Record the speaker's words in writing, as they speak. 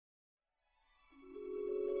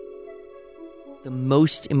The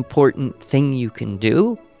most important thing you can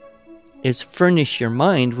do is furnish your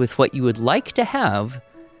mind with what you would like to have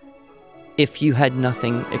if you had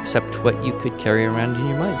nothing except what you could carry around in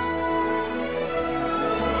your mind.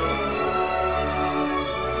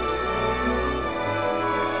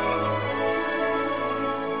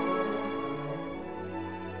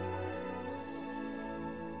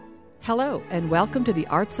 Hello, and welcome to the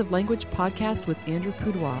Arts of Language podcast with Andrew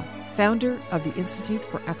Pudewa, founder of the Institute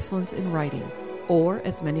for Excellence in Writing, or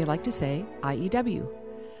as many like to say, IEW.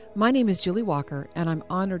 My name is Julie Walker, and I'm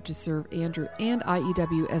honored to serve Andrew and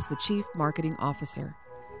IEW as the Chief Marketing Officer.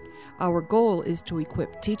 Our goal is to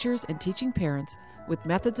equip teachers and teaching parents with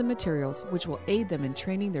methods and materials which will aid them in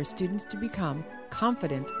training their students to become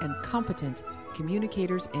confident and competent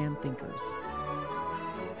communicators and thinkers.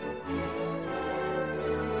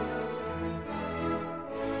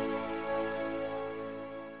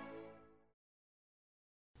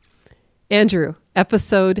 Andrew,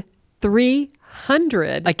 episode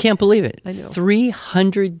 300. I can't believe it. I know.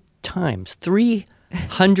 300 times.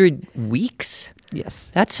 300 weeks? Yes.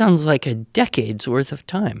 That sounds like a decade's worth of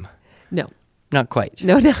time. No. Not quite.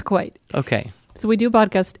 No, not quite. Okay. So we do a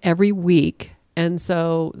podcast every week, and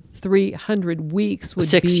so 300 weeks would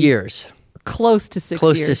 6 be years. Close to 6 years.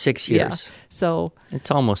 Close to 6 years. Yeah. So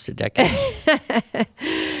it's almost a decade.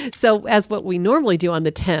 So as what we normally do on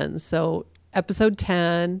the 10s, so episode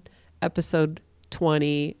 10, episode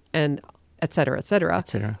 20, and et cetera,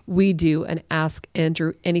 we do an Ask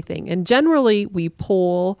Andrew Anything. And generally, we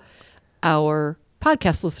poll our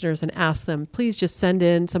podcast listeners and ask them, please just send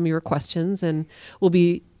in some of your questions, and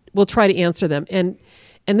we'll try to answer them. And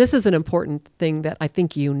this is an important thing that I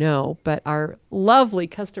think you know, but our lovely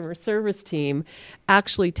customer service team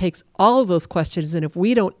actually takes all of those questions, and if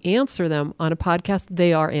we don't answer them on a podcast,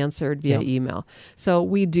 they are answered via email. So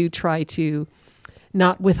we do try to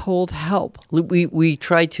not withhold help. We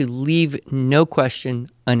try to leave no question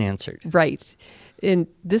unanswered. Right. And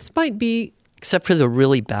this might be... Except for the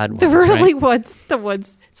really bad ones, the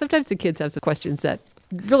ones, sometimes the kids have some questions that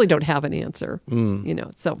really don't have an answer,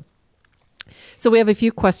 So we have a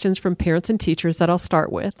few questions from parents and teachers that I'll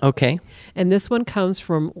start with. Okay. And this one comes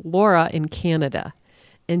from Laura in Canada.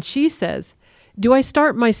 And she says, do I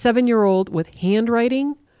start my 7-year-old with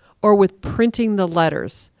handwriting or with printing the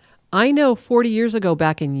letters? I know 40 years ago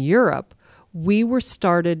back in Europe, we were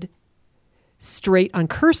started straight on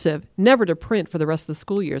cursive, never to print for the rest of the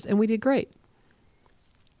school years, and we did great.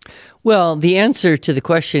 Well, the answer to the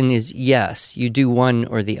question is yes, you do one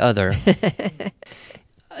or the other.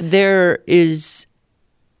 There is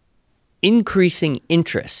increasing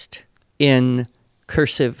interest in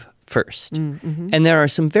cursive first, and there are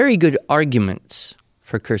some very good arguments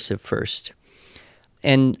for cursive first.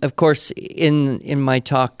 And of course, in my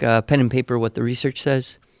talk, Pen and Paper, What the Research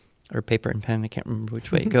Says, or Paper and Pen, I can't remember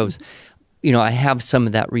which way it goes, I have some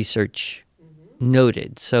of that research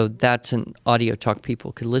noted. So that's an audio talk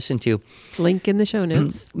people could listen to. Link in the show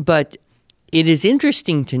notes. But it is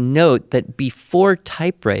interesting to note that before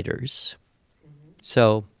typewriters,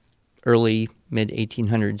 so early,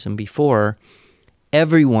 mid-1800s and before,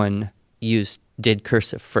 everyone did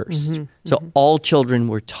cursive first. So all children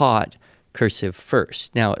were taught cursive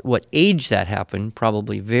first. Now, at what age that happened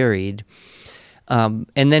probably varied. And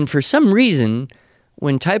then for some reason,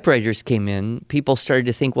 when typewriters came in, people started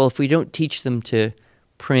to think, well, if we don't teach them to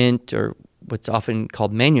print or what's often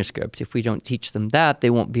called manuscript, if we don't teach them that, they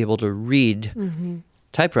won't be able to read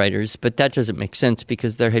typewriters. But that doesn't make sense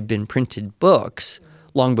because there had been printed books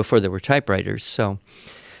long before there were typewriters. So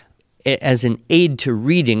as an aid to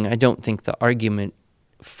reading, I don't think the argument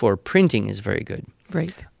for printing is very good.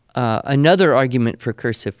 Right. Another argument for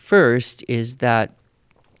cursive first is that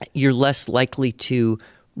you're less likely to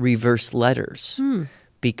reverse letters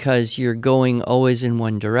because you're going always in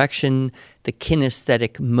one direction. The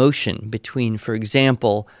kinesthetic motion between, for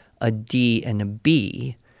example, a D and a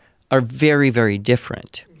B are very, very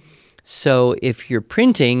different. So if you're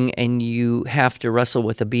printing and you have to wrestle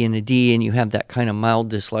with a B and a D and you have that kind of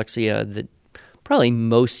mild dyslexia that probably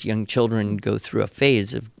most young children go through a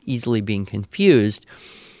phase of easily being confused,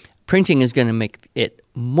 printing is going to make it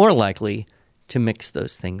more likely to mix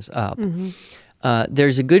those things up.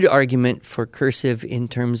 There's a good argument for cursive in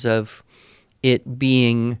terms of it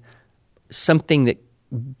being something that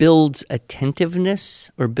builds attentiveness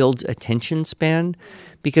or builds attention span,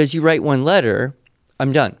 because you write one letter,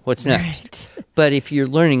 I'm done. What's next? Right. But if you're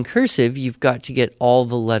learning cursive, you've got to get all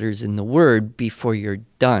the letters in the word before you're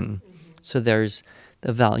done. So there's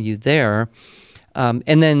the value there.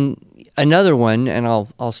 And then another one, and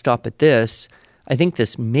I'll stop at this, I think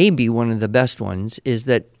this may be one of the best ones, is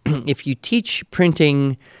that if you teach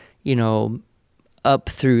printing, up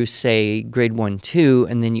through, say, grade 1, 2,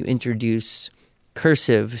 and then you introduce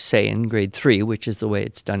cursive, say, in grade 3, which is the way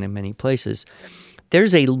it's done in many places,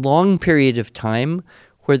 there's a long period of time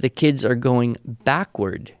where the kids are going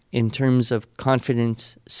backward in terms of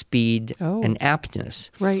confidence, speed, and aptness.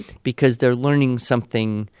 Right. Because they're learning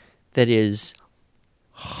something that is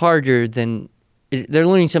harder than, they're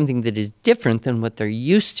learning something that is different than what they're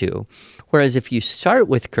used to. Whereas if you start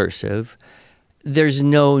with cursive, there's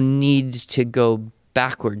no need to go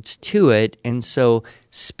backwards to it. And so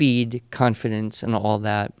speed, confidence, and all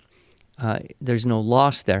that, there's no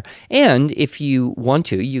loss there. And if you want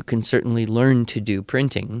to, you can certainly learn to do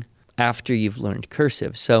printing after you've learned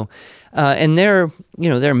cursive. So, and there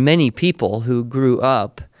are many people who grew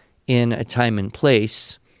up in a time and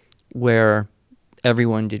place where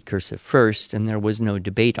everyone did cursive first, and there was no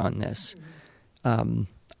debate on this. I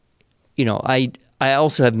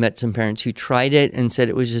also have met some parents who tried it and said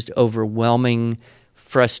it was just overwhelming,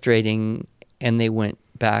 frustrating, and they went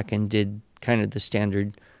back and did kind of the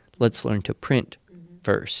standard, let's learn to print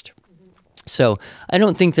first. So I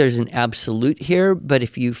don't think there's an absolute here, but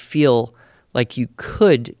if you feel like you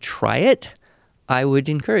could try it, I would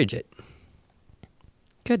encourage it.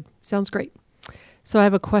 Good. Sounds great. So I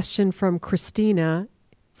have a question from Christina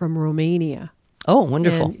from Romania. Oh,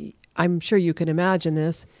 wonderful. And I'm sure you can imagine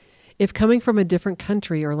this. If coming from a different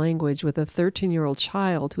country or language with a 13-year-old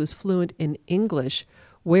child who is fluent in English,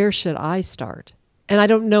 where should I start? And I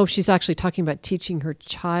don't know if she's actually talking about teaching her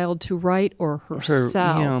child to write or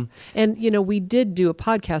herself. And, we did do a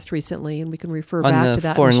podcast recently, and we can refer back to that.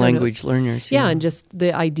 On the foreign language learners. Yeah, and just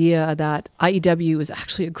the idea that IEW is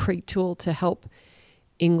actually a great tool to help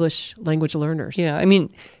English language learners. Yeah, I mean,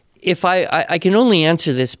 if I can only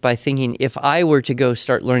answer this by thinking, if I were to go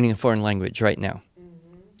start learning a foreign language right now,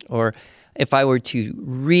 or if I were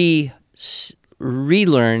to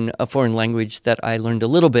relearn a foreign language that I learned a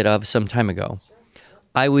little bit of some time ago,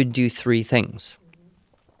 I would do 3 things.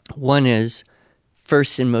 One is,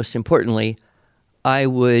 first and most importantly, I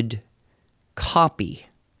would copy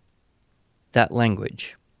that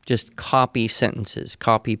language. Just copy sentences,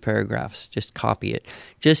 copy paragraphs, just copy it.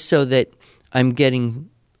 Just so that I'm getting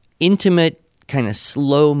intimate, kind of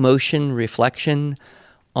slow motion reflection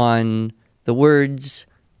on the words,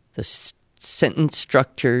 the sentence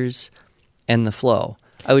structures, and the flow.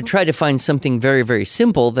 I would try to find something very, very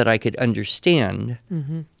simple that I could understand,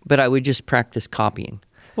 but I would just practice copying.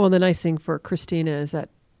 Well, the nice thing for Christina is that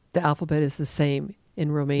the alphabet is the same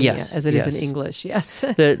in Romania as it is in English. Yes.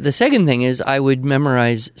 The second thing is I would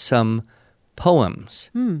memorize some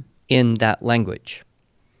poems in that language.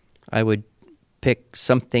 I would pick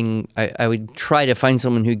something, I would try to find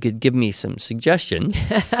someone who could give me some suggestions.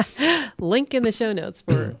 Link in the show notes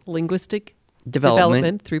for linguistic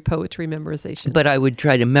development through poetry memorization. But I would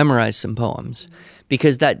try to memorize some poems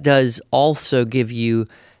because that does also give you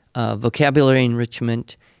vocabulary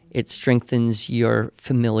enrichment. It strengthens your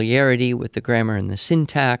familiarity with the grammar and the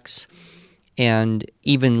syntax, and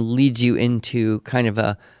even leads you into kind of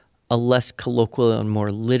a less colloquial and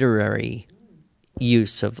more literary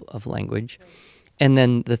use of language. And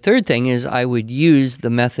then the third thing is I would use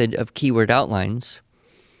the method of keyword outlines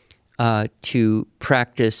to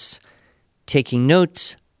practice taking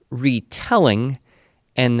notes, retelling,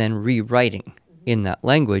 and then rewriting in that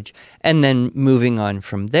language, and then moving on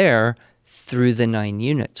from there through the 9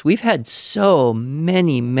 units. We've had so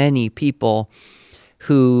many people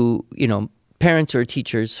who, parents or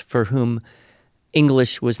teachers for whom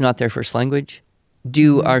English was not their first language,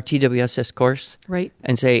 do our TWSS course, right,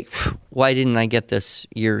 and say, why didn't I get this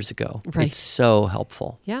years ago? Right. It's so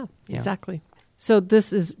helpful. Yeah, exactly. So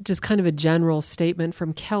this is just kind of a general statement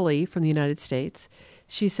from Kelly from the United States.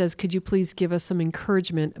 She says, could you please give us some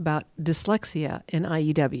encouragement about dyslexia in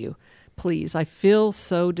IEW? Please. I feel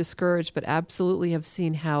so discouraged, but absolutely have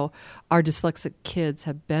seen how our dyslexic kids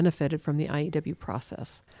have benefited from the IEW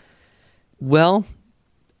process. Well,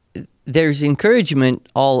 there's encouragement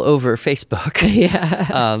all over Facebook.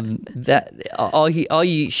 Yeah.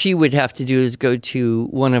 She would have to do is go to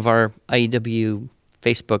one of our IEW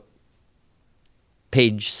Facebook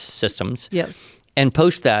page systems. Yes. And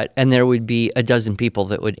post that, and there would be a dozen people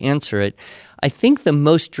that would answer it. I think the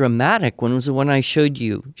most dramatic one was the one I showed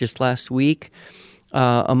you just last week.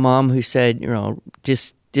 A mom who said,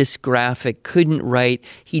 dysgraphic, couldn't write.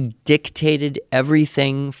 He dictated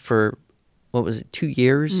everything for, 2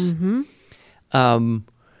 years? Mm-hmm.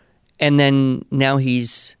 And then now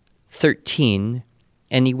he's 13,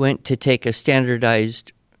 and he went to take a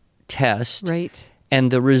standardized test. Right. And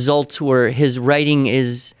the results were his writing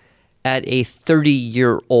is at a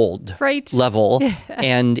 30-year-old right. level,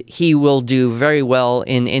 and he will do very well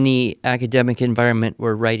in any academic environment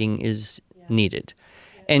where writing is needed.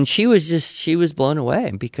 And she was blown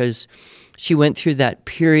away because she went through that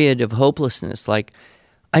period of hopelessness, like,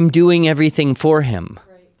 I'm doing everything for him.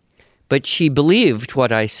 Right. But she believed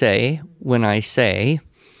what I say when I say,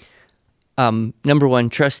 number one,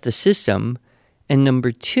 trust the system, and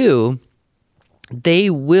number two, they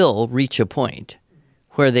will reach a point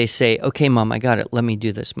where they say, okay, Mom, I got it. Let me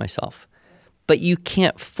do this myself. But you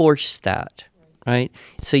can't force that, right?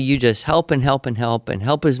 So you just help and help and help and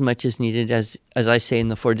help as much as needed, as I say in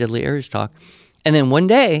the 4 Deadly Errors talk. And then one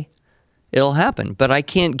day it'll happen. But I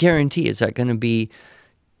can't guarantee, is that going to be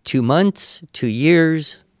 2 months, 2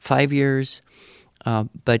 years, 5 years?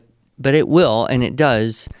 But it will, and it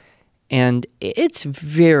does. And it's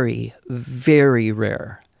very, very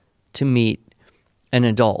rare to meet an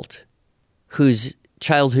adult whose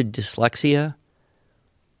childhood dyslexia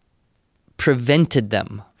prevented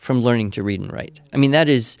them from learning to read and write. I mean, that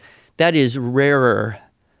is rarer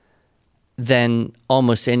than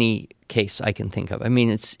almost any case I can think of. I mean,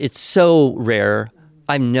 it's so rare.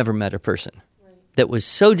 I've never met a person that was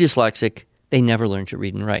so dyslexic they never learned to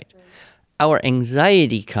read and write. Our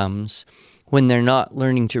anxiety comes when they're not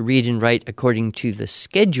learning to read and write according to the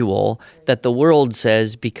schedule that the world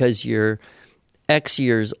says, because you're X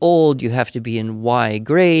years old, you have to be in Y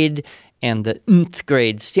grade, and the nth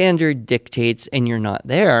grade standard dictates, and you're not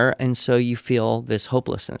there, and so you feel this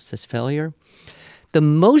hopelessness, this failure. The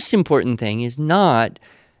most important thing is not,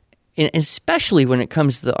 especially when it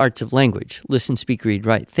comes to the arts of language, listen, speak, read,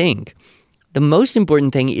 write, think, the most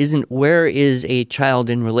important thing isn't where is a child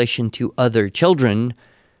in relation to other children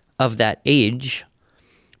of that age,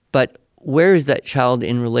 but where is that child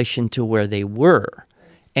in relation to where they were?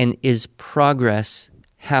 And is progress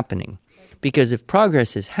happening? Because if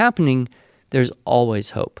progress is happening, there's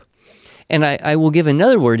always hope. And I will give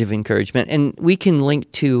another word of encouragement, and we can link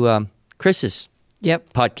to Chris's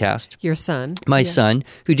podcast. Your son. My son,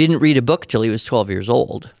 who didn't read a book till he was 12 years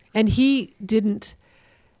old. And he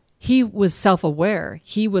was self-aware.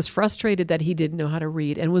 He was frustrated that he didn't know how to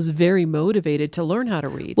read and was very motivated to learn how to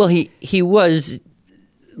read. Well, he was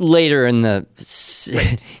later in the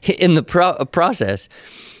process.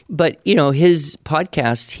 But, his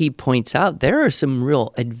podcast, he points out there are some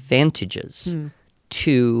real advantages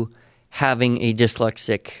to having a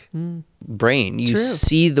dyslexic brain. You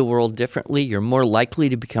see the world differently. You're more likely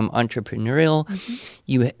to become entrepreneurial.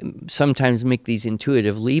 You sometimes make these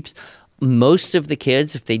intuitive leaps. Most of the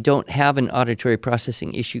kids, if they don't have an auditory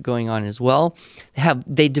processing issue going on as well,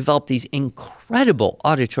 they develop these incredible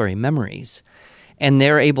auditory memories. And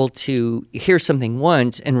they're able to hear something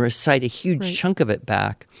once and recite a huge chunk of it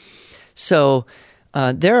back. So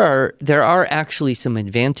there are actually some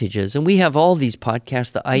advantages. And we have all these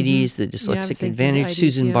podcasts, the IDs, the Dyslexic Advantage, IDs,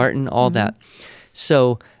 Susan Barton, all that.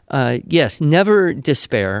 So yes, never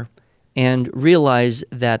despair, and realize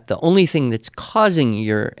that the only thing that's causing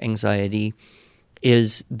your anxiety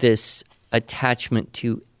is this attachment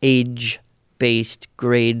to age-based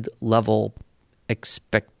grade level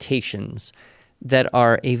expectations that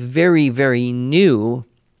are a very, very new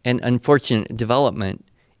and unfortunate development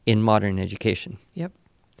in modern education. Yep,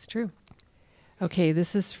 it's true. Okay,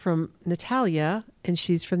 this is from Natalia, and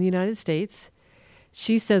she's from the United States.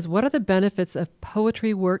 She says, what are the benefits of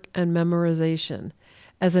poetry work and memorization?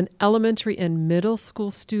 As an elementary and middle school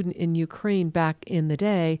student in Ukraine back in the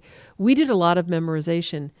day, we did a lot of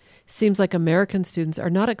memorization. Seems like American students are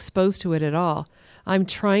not exposed to it at all. I'm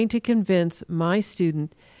trying to convince my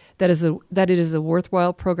student that it is a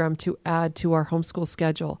worthwhile program to add to our homeschool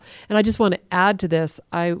schedule. And I just want to add to this.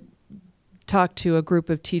 I talked to a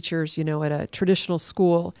group of teachers, at a traditional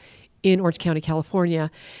school in Orange County,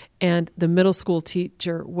 California, and the middle school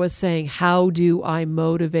teacher was saying, how do I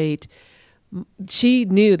motivate? She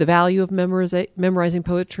knew the value of memorizing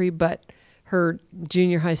poetry, but her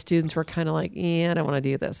junior high students were kind of like, I don't want to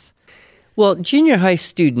do this. Well, junior high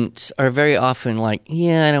students are very often like,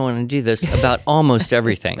 I don't want to do this about almost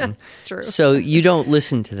everything. That's true. So you don't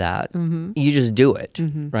listen to that. You just do it,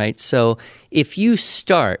 right? So if you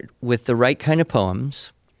start with the right kind of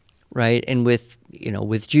poems, right, and with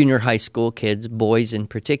junior high school kids, boys in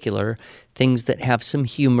particular, things that have some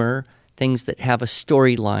humor, things that have a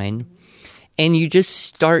storyline, and you just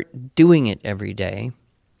start doing it every day,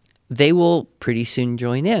 they will pretty soon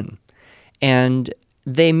join in. And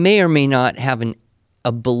they may or may not have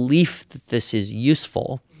a belief that this is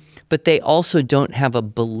useful, but they also don't have a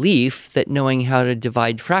belief that knowing how to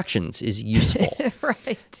divide fractions is useful.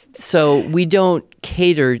 Right. So we don't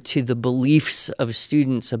cater to the beliefs of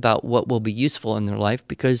students about what will be useful in their life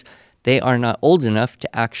because They are not old enough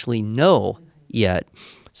to actually know yet.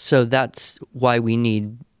 So that's why we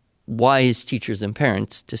need wise teachers and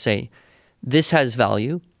parents to say, this has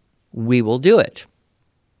value, we will do it.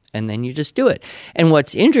 And then you just do it. And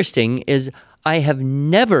what's interesting is I have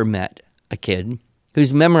never met a kid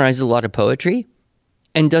who's memorized a lot of poetry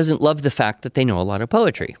and doesn't love the fact that they know a lot of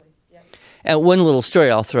poetry. And one little story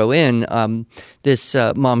I'll throw in, this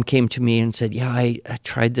mom came to me and said, yeah, I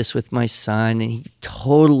tried this with my son, and he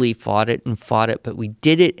totally fought it, but we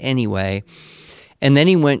did it anyway. And then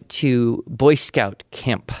he went to Boy Scout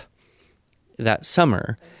camp that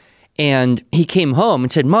summer, and he came home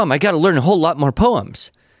and said, Mom, I got to learn a whole lot more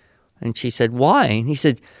poems. And she said, why? And he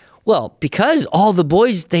said, well, because all the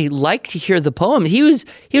boys, they like to hear the poem. He was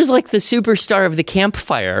like the superstar of the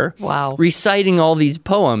campfire. Wow. Reciting all these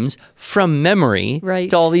poems from memory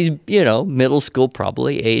to all these, middle school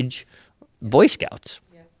probably age Boy Scouts.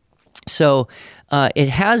 Yeah. So it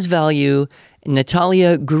has value.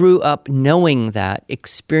 Natalia grew up knowing that,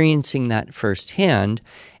 experiencing that firsthand.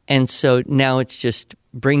 And so now it's just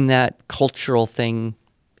bring that cultural thing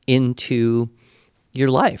into your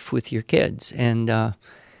life with your kids. And,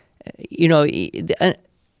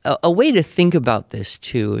 a way to think about this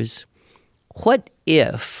too is, what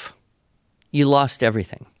if you lost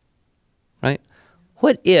everything, right?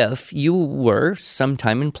 What if you were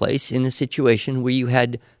sometime in place in a situation where you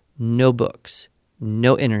had no books,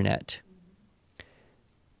 no internet?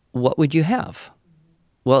 What would you have?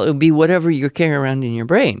 Well, it would be whatever you're carrying around in your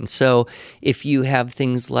brain. So if you have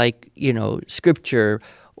things like, scripture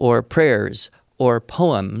or prayers or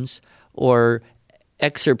poems or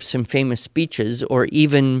excerpts from famous speeches or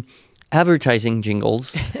even advertising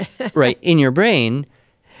jingles, right, in your brain,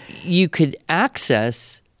 you could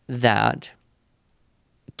access that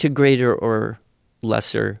to greater or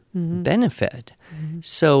lesser benefit. Mm-hmm.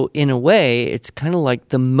 So in a way, it's kind of like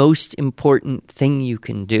the most important thing you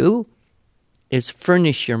can do is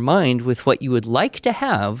furnish your mind with what you would like to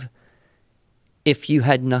have if you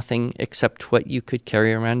had nothing except what you could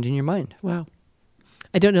carry around in your mind. Wow.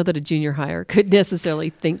 I don't know that a junior higher could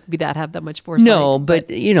necessarily have that much foresight. No, but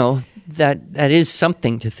that is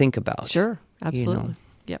something to think about. Sure, absolutely.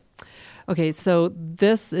 Yep. Okay, so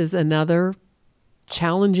this is another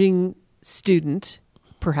challenging student,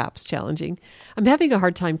 perhaps challenging. I'm having a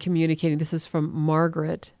hard time communicating. This is from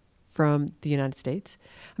Margaret from the United States.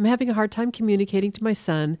 I'm having a hard time communicating to my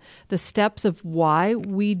son the steps of why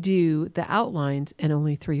we do the outlines in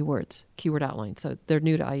only 3 words, keyword outline. So they're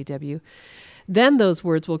new to IEW. Then those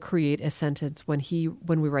words will create a sentence when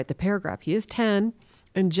we write the paragraph. He is 10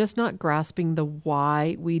 and just not grasping the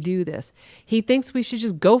why we do this. He thinks we should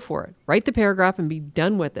just go for it, write the paragraph and be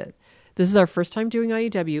done with it. This is our first time doing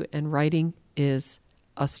IEW, and writing is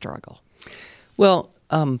a struggle. Well,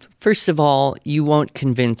 first of all, you won't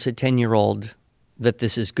convince a 10-year-old that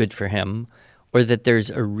this is good for him or that there's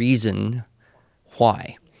a reason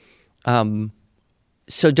why.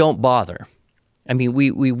 So don't bother. I mean,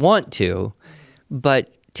 we want to,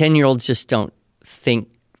 but 10-year-olds just don't think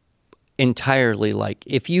entirely like,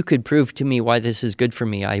 if you could prove to me why this is good for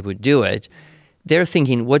me, I would do it. They're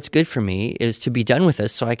thinking, what's good for me is to be done with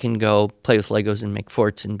this so I can go play with Legos and make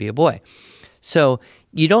forts and be a boy. So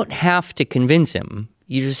you don't have to convince him.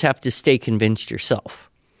 You just have to stay convinced yourself.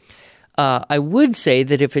 I would say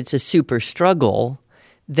that if it's a super struggle,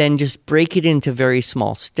 then just break it into very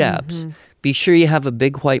small steps. Mm-hmm. Be sure you have a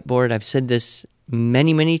big whiteboard. I've said this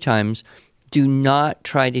many, many times. Do not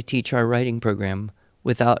try to teach our writing program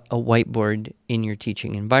without a whiteboard in your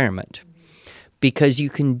teaching environment, because you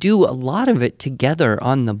can do a lot of it together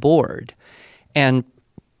on the board. And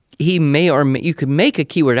you could make a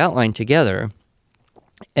keyword outline together,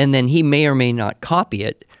 and then he may or may not copy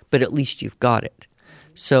it, but at least you've got it.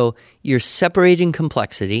 So you're separating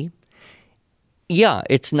complexity. Yeah,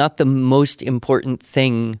 it's not the most important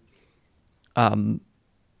thing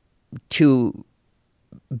to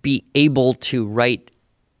be able to write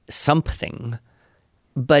something,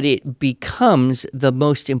 but it becomes the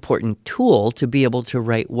most important tool to be able to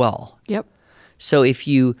write well. Yep. So if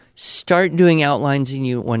you start doing outlines in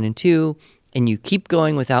Unit 1 and 2, and you keep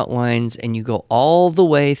going with outlines, and you go all the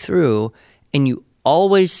way through, and you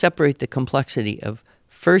always separate the complexity of,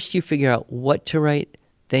 first you figure out what to write,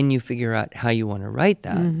 then you figure out how you want to write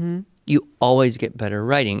that, you always get better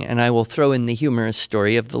writing. And I will throw in the humorous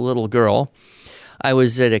story of the little girl. I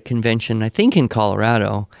was at a convention, I think in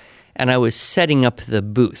Colorado, and I was setting up the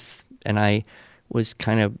booth, and I was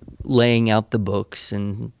kind of laying out the books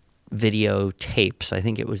and videotapes. I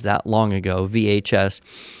think it was that long ago, VHS.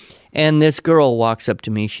 And this girl walks up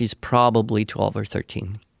to me. She's probably 12 or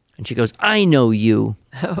 13. And she goes, "I know you."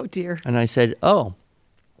 Oh, dear. And I said, "Oh,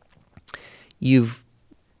 you've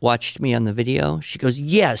watched me on the video? She goes,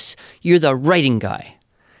 yes, you're the writing guy.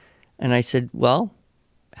 And I said, well,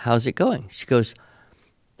 how's it going? She goes,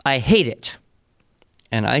 I hate it.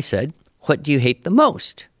 And I said, what do you hate the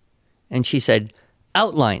most? And she said,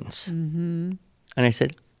 outlines. Mm-hmm. And I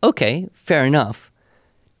said, okay, fair enough.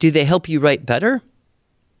 Do they help you write better?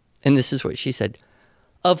 And this is what she said.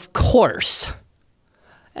 Of course.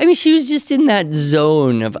 I mean, she was just in that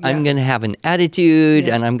zone of, I'm going to have an attitude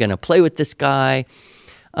and I'm going to play with this guy.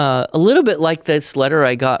 A little bit like this letter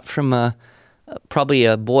I got from probably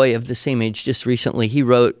a boy of the same age just recently. He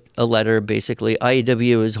wrote a letter basically,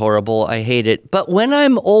 IEW is horrible, I hate it, but when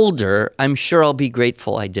I'm older, I'm sure I'll be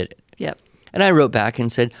grateful I did it. Yep. And I wrote back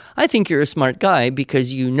and said, I think you're a smart guy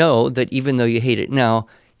because you know that even though you hate it now,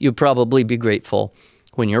 you'll probably be grateful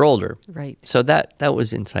when you're older. Right. So that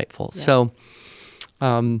was insightful. Yeah. So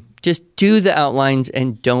just do the outlines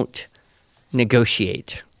and don't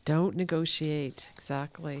negotiate. Don't negotiate.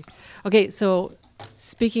 Exactly. Okay, so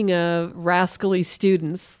speaking of rascally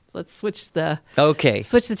students, let's switch the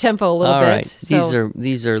tempo a little bit. All right. So,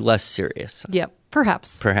 these are less serious. Yep,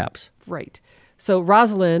 perhaps. Right. So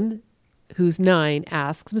Rosalind, who's 9,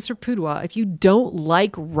 asks, Mr. Pudua, if you don't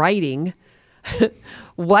like writing,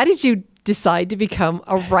 why did you decide to become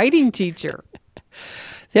a writing teacher?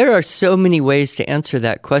 There are so many ways to answer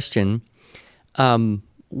that question.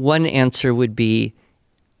 One answer would be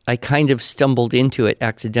I kind of stumbled into it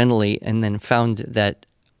accidentally and then found that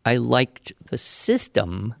I liked the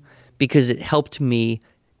system because it helped me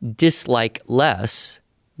dislike less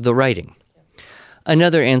the writing.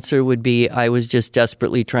 Another answer would be I was just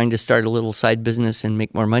desperately trying to start a little side business and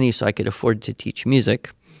make more money so I could afford to teach music.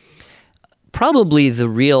 Probably the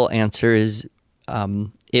real answer is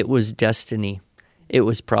it was destiny. It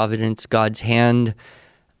was providence, God's hand.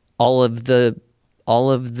 All of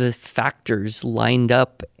the factors lined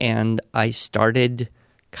up, and I started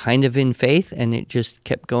kind of in faith, and it just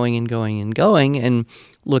kept going and going and going. And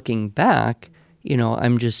looking back,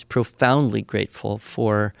 I'm just profoundly grateful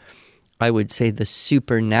for, I would say, the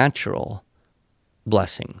supernatural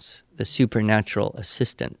blessings, the supernatural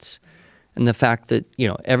assistance, and the fact that,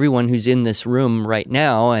 everyone who's in this room right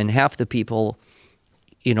now and half the people,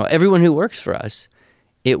 everyone who works for us,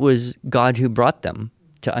 it was God who brought them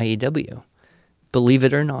to IEW. Believe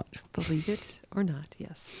it or not. Believe it or not,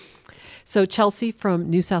 yes. So Chelsea from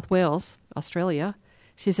New South Wales, Australia,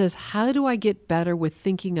 she says, how do I get better with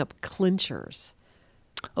thinking up clinchers?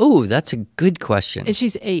 Oh, that's a good question. And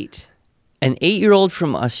she's 8. An 8-year-old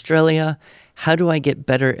from Australia, how do I get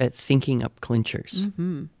better at thinking up clinchers?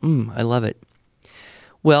 Mm-hmm. I love it.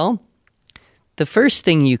 Well, the first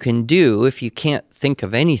thing you can do if you can't think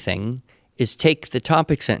of anything is take the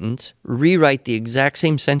topic sentence, rewrite the exact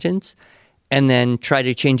same sentence, and then try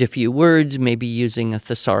to change a few words, maybe using a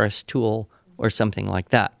thesaurus tool or something like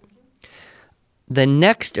that. The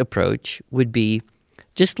next approach would be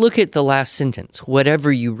just look at the last sentence,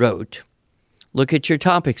 whatever you wrote. Look at your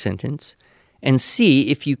topic sentence and see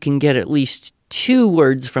if you can get at least 2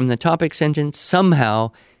 words from the topic sentence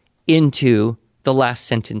somehow into the last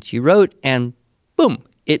sentence you wrote, and boom,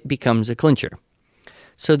 it becomes a clincher.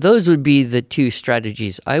 So those would be the 2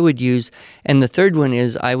 strategies I would use. And the third one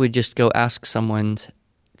is I would just go ask someone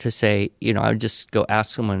to say, I would just go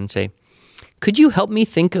ask someone and say, could you help me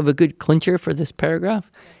think of a good clincher for this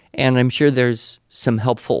paragraph? And I'm sure there's some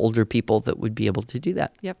helpful older people that would be able to do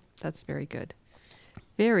that. Yep, that's very good.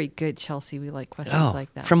 Very good, Chelsea. We like questions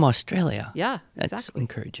like that. From Australia. Yeah, that's exactly.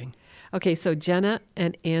 Encouraging. Okay, so Jenna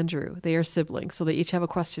and Andrew, they are siblings, so they each have a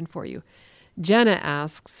question for you. Jenna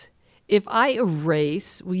asks, if I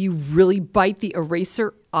erase, will you really bite the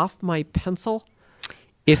eraser off my pencil?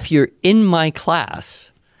 If you're in my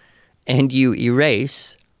class and you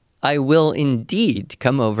erase, I will indeed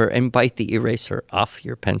come over and bite the eraser off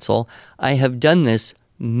your pencil. I have done this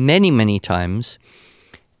many, many times,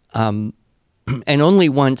 and only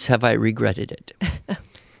once have I regretted it.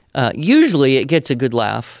 Usually it gets a good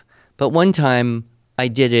laugh, but one time I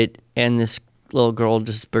did it and this little girl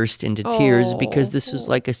just burst into tears because this was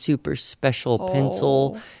like a super special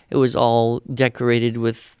pencil. It was all decorated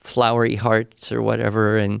with flowery hearts or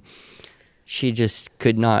whatever, and she just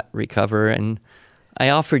could not recover. And I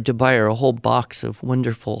offered to buy her a whole box of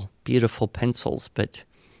wonderful, beautiful pencils, but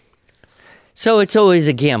so it's always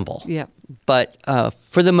a gamble. Yeah. But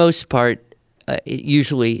for the most part, it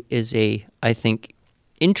usually is I think,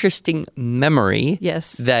 interesting memory.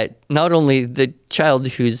 Yes. That not only the child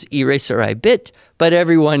whose eraser I bit, but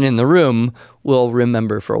everyone in the room will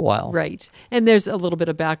remember for a while. Right. And there's a little bit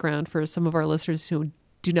of background for some of our listeners who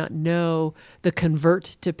do not know the convert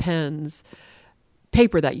to pens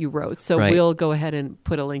paper that you wrote. So Right. we'll go ahead and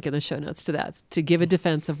put a link in the show notes to that to give a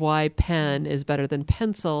defense of why pen is better than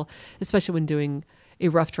pencil, especially when doing a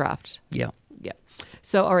rough draft. Yeah. Yeah.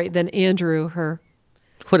 So, all right, then Andrew,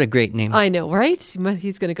 What a great name. I know, right?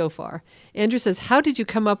 He's going to go far. Andrew says, how did you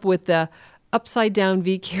come up with the upside down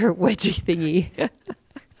V carrot wedgie thingy?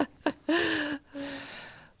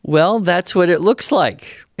 Well, that's what it looks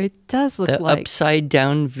like. It does look The like. upside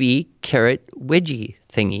down V carrot wedgie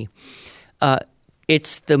thingy.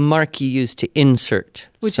 It's the mark you use to insert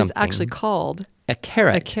Which something. is actually called a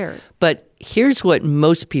carrot. a carrot. But here's what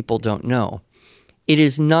most people don't know. It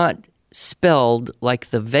is not spelled like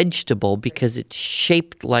the vegetable because it's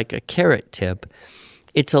shaped like a carrot tip.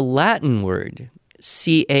 It's a Latin word,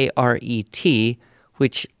 C-A-R-E-T,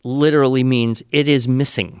 which literally means it is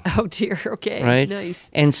missing, Oh, dear. Okay. right? Nice.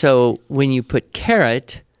 And so when you put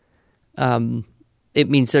carrot, it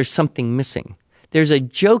means there's something missing. There's a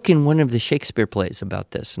joke in one of the Shakespeare plays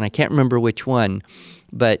about this, and I can't remember which one,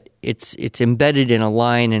 but it's embedded in a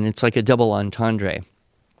line, and it's like a double entendre.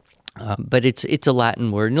 But it's a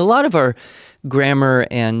Latin word, and a lot of our grammar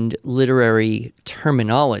and literary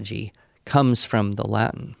terminology comes from the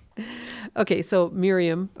Latin. Okay, so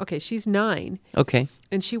Miriam, she's 9, Okay.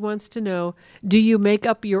 and she wants to know, do you make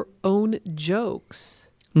up your own jokes?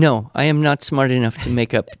 No, I am not smart enough to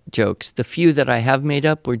make up jokes. The few that I have made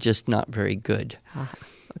up were just not very good.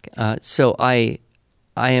 Okay. So I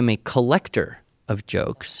am a collector of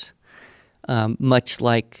jokes, much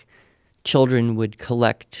like children would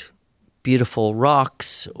collect beautiful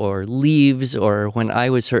rocks or leaves, or when I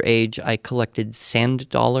was her age, I collected sand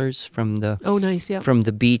dollars from the Oh, nice, yeah. from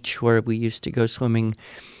the beach where we used to go swimming.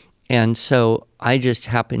 And so I just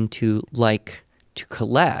happen to like to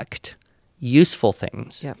collect useful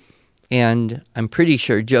things. Yep. And I'm pretty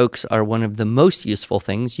sure jokes are one of the most useful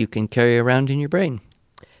things you can carry around in your brain.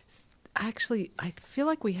 Actually, I feel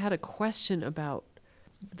like we had a question about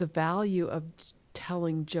the value of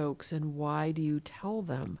telling jokes and why do you tell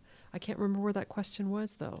them? I can't remember where that question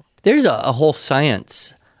was, though. There's a whole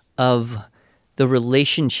science of the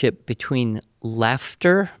relationship between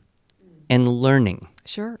laughter and learning.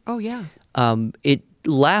 Sure. Oh, yeah.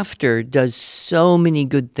 Laughter does so many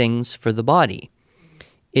good things for the body.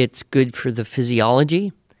 It's good for the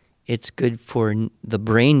physiology. It's good for the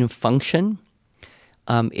brain function.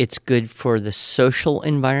 It's good for the social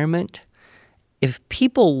environment. If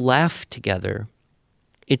people laugh together,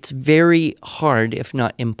 it's very hard, if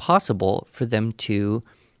not impossible, for them to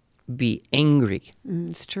be angry,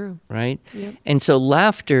 It's true. right? Yep. And so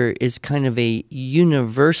laughter is kind of a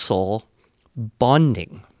universal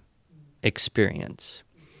bonding experience.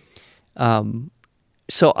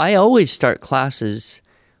 So I always start classes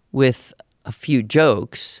with a few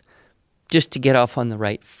jokes just to get off on the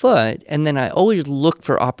right foot, and then I always look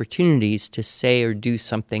for opportunities to say or do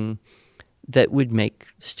something that would make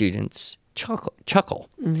students chuckle.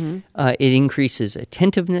 Mm-hmm. It increases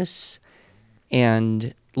attentiveness,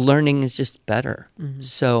 and learning is just better. Mm-hmm.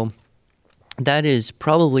 So that is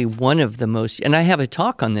probably one of the most, and I have a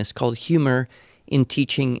talk on this called Humor in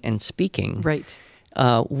Teaching and Speaking. Right.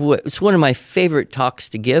 It's one of my favorite talks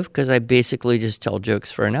to give because I basically just tell jokes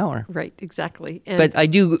for an hour. Right, exactly. And But I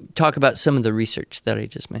do talk about some of the research that I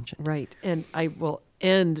just mentioned. right. And I will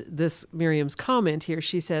end this Miriam's comment here.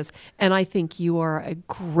 She says, and I think you are a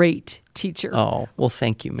great teacher. Oh, well,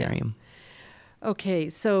 thank you, Miriam. Okay,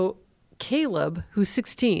 so Caleb, who's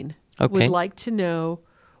 16, Okay. would like to know,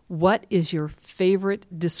 what is your favorite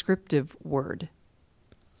descriptive word?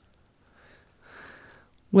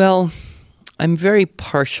 Well, I'm very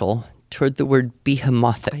partial toward the word I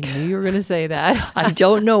behemothhic. knew you were going to say that. I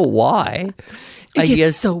don't know why. I It's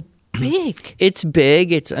guess so big. it's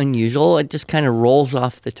big, it's unusual, it just kind of rolls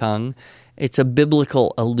off the tongue. It's a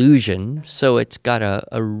biblical allusion, so it's got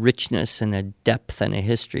a richness and a depth and a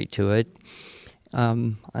history to it. I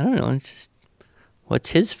don't know, it's just,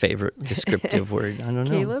 what's his favorite descriptive word? I don't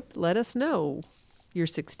know. Caleb, let us know. You're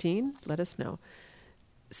 16. Let us know.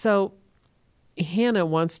 So Hannah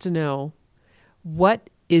wants to know, what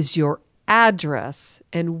is your address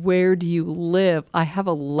and where do you live? I have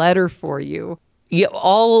a letter for you. Yeah,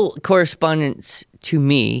 all correspondence to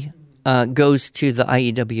me goes to the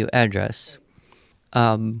IEW address.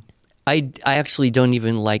 I actually don't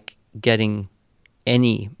even like getting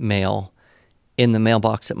any mail in the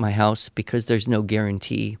mailbox at my house because there's no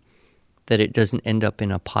guarantee that it doesn't end up in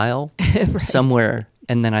a pile somewhere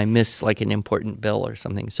and then I miss like an important bill or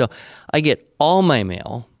something. So I get all my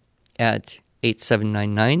mail at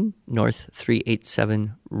 8799 North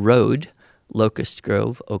 387 Road, Locust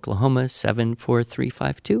Grove, Oklahoma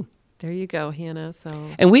 74352. There you go, Hannah.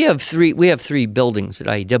 And we have three buildings at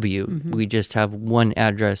IEW. Mm-hmm. We just have one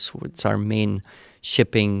address. It's our main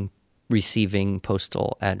shipping, receiving,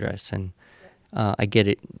 postal address, and I get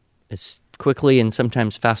it as quickly and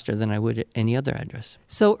sometimes faster than I would at any other address.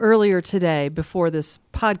 So earlier today, before this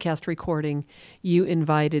podcast recording, you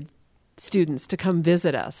invited students to come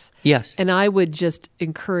visit us. Yes. And I would just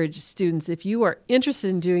encourage students, if you are interested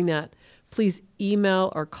in doing that, please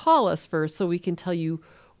email or call us first so we can tell you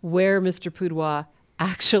where Mr. Pudewa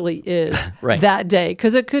actually is right. that day.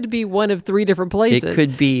 Because it could be one of 3 different places. It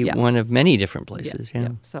could be one of many different places,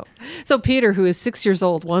 yeah. So Peter, who is 6 years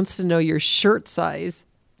old, wants to know your shirt size.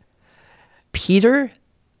 Peter,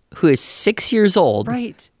 who is 6 years old,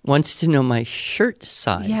 right, wants to know my shirt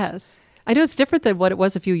size. Yes. I know it's different than what it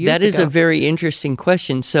was a few years ago. That is a very interesting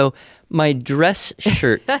question. So my dress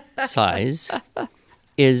shirt size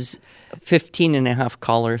is 15 and a half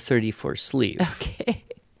collar, 34 sleeve. Okay.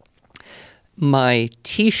 My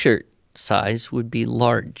T-shirt size would be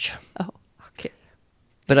large. Oh, okay.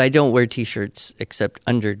 But I don't wear T-shirts except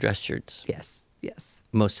under dress shirts. Yes.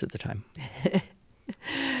 Most of the time.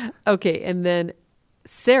 Okay, and then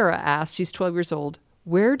Sarah asked, she's 12 years old,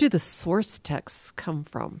 where do the source texts come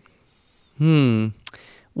from?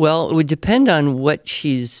 Well, it would depend on what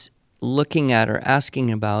she's looking at or asking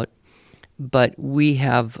about, but we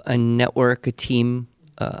have a network, a team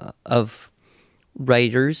of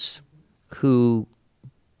writers who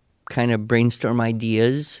kind of brainstorm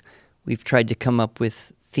ideas. We've tried to come up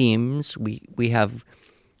with themes. We have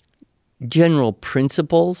general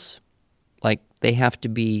principles, like they have to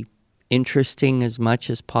be interesting as much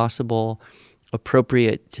as possible,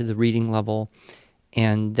 appropriate to the reading level,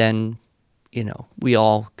 and then, we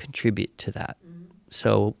all contribute to that. Mm-hmm.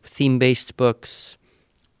 So theme-based books,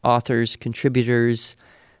 authors, contributors,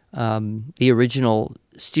 the original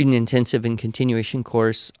student intensive and continuation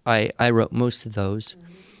course, I wrote most of those.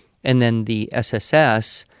 Mm-hmm. And then the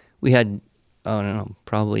SSS, we had,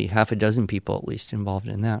 probably half a dozen people at least involved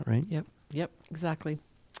in that, right? Yep, exactly.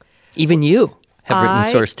 Even you have written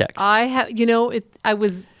source text. I have, I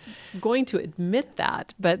was going to admit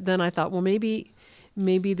that, but then I thought, well, maybe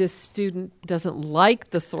this student doesn't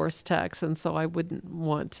like the source text, and so I wouldn't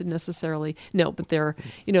want to necessarily. No, but they're,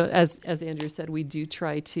 as Andrew said, we do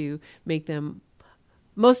try to make them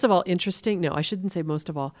most of all interesting. No, I shouldn't say most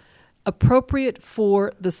of all. Appropriate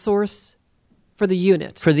for the source, for the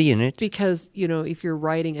unit. For the unit. Because, if you're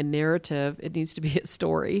writing a narrative, it needs to be a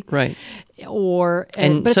story. Right.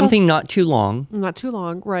 And something not too long. Not too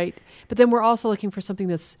long, right. But then we're also looking for something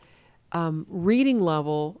that's reading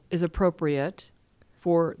level is appropriate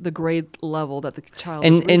for the grade level that the child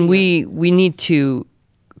is reading. And we need to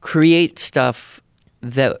create stuff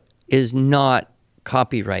that is not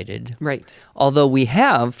copyrighted. Right. Although we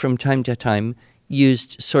have, from time to time,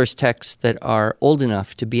 used source texts that are old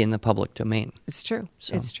enough to be in the public domain. It's true.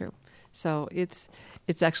 It's true. So it's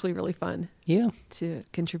actually really fun. Yeah. To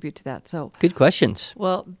contribute to that. So good questions.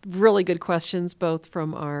 Well, really good questions, both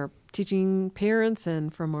from our teaching parents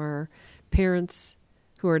and from our parents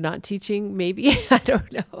who are not teaching, maybe. I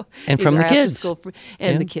don't know. And from the kids.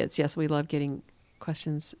 The kids. Yes, we love getting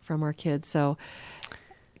questions from our kids. So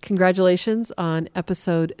congratulations on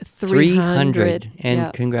episode 300.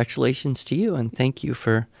 And congratulations to you. And thank you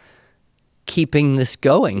for keeping this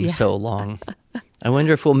going so long. I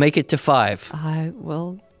wonder if we'll make it to 5.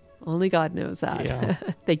 Well, only God knows that. Yeah.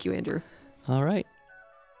 Thank you, Andrew. All right.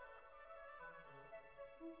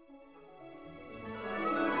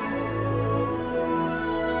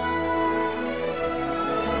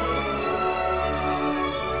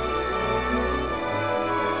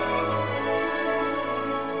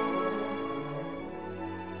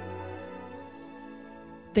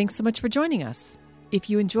 Thanks so much for joining us. If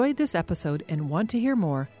you enjoyed this episode and want to hear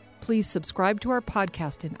more, please subscribe to our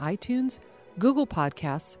podcast in iTunes, Google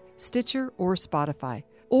Podcasts, Stitcher, or Spotify,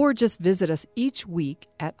 or just visit us each week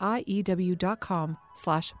at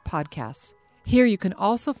iew.com/podcasts. Here you can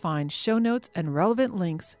also find show notes and relevant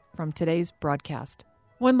links from today's broadcast.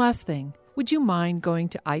 One last thing, would you mind going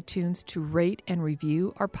to iTunes to rate and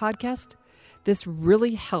review our podcast? This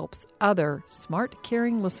really helps other smart,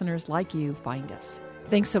 caring listeners like you find us.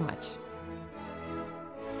 Thanks so much.